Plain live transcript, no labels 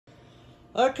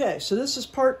Okay, so this is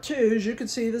part 2. As you can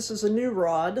see, this is a new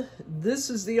rod. This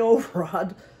is the old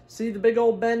rod. See the big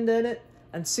old bend in it?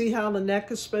 And see how the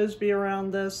neck is supposed to be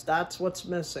around this? That's what's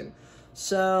missing.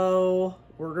 So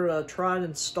we're going to try and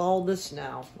install this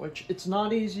now, which it's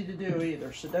not easy to do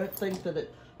either. So don't think that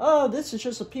this is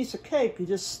just a piece of cake. You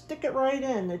just stick it right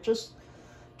in. It just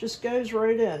goes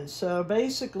right in. So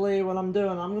basically what I'm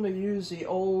doing, I'm going to use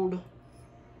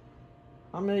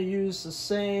the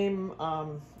same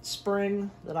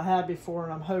spring that I had before,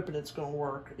 and I'm hoping it's going to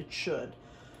work. It should.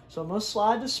 So I'm going to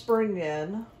slide the spring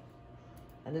in,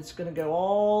 and it's going to go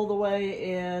all the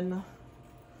way in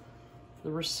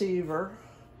the receiver.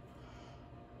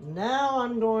 Now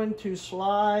I'm going to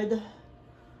slide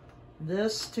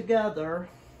this together,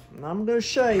 and I'm going to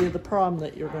show you the problem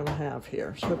that you're going to have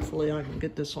here. So hopefully I can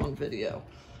get this on video,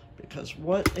 because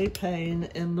what a pain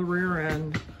in the rear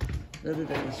end that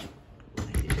it is.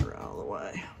 Here, out of the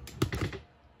way.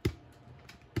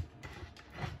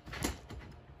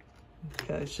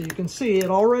 Okay, so you can see it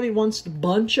already wants to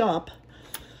bunch up.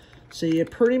 So you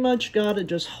pretty much got to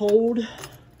just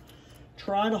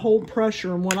try to hold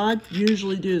pressure. And what I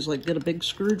usually do is like get a big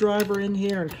screwdriver in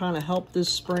here and kind of help this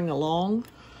spring along.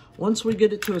 Once we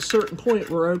get it to a certain point,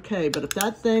 we're okay. But if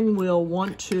that thing will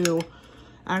want to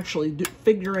actually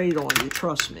figure 8 on you,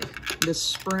 trust me, this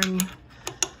spring,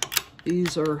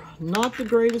 these are not the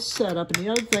greatest setup. And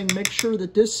the other thing, make sure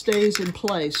that this stays in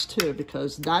place too,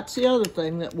 because that's the other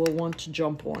thing that will want to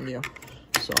jump on you.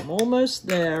 So I'm almost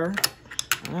there.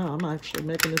 Oh, I'm actually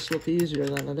making this look easier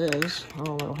than it is. I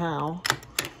don't know how.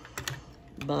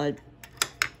 But,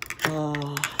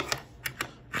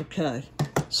 okay.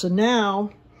 So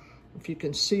now, if you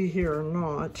can see here or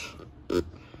not,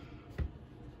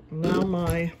 now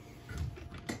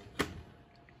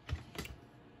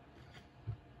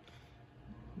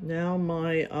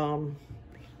my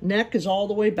neck is all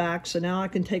the way back, so now I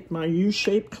can take my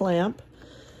U-shaped clamp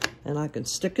and I can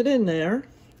stick it in there,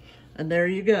 and there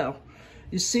you go.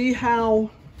 You see how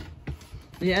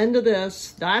the end of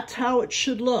this, that's how it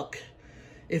should look.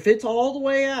 If it's all the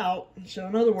way out, so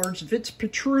in other words, if it's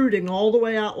protruding all the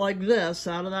way out like this,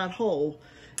 out of that hole,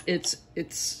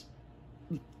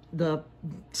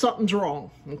 something's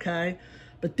wrong, okay?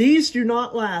 But these do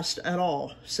not last at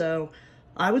all. So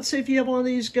I would say if you have one of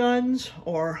these guns,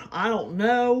 or I don't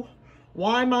know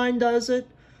why mine does it,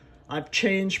 I've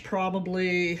changed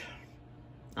probably,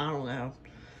 I don't know,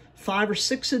 5 or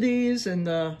 6 of these in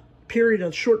the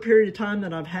short period of time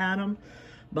that I've had them.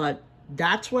 But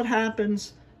that's what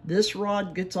happens. This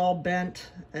rod gets all bent,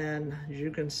 and as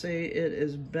you can see, it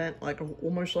is bent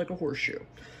almost like a horseshoe.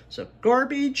 So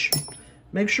garbage.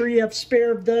 Make sure you have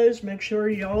spare of those. Make sure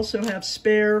you also have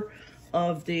spare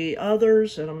of the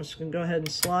others, and I'm just going to go ahead and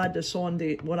slide this on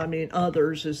what I mean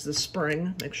others is the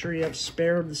spring. Make sure you have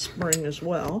spare of the spring as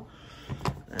well.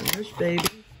 And this baby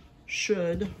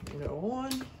should go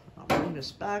on. I'll bring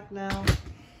this back now,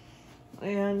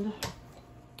 and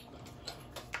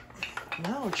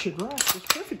now it should rest just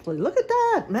perfectly. Look at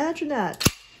that, imagine that.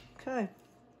 Okay,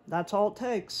 that's all it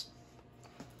takes.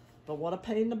 But what a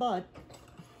pain in the butt.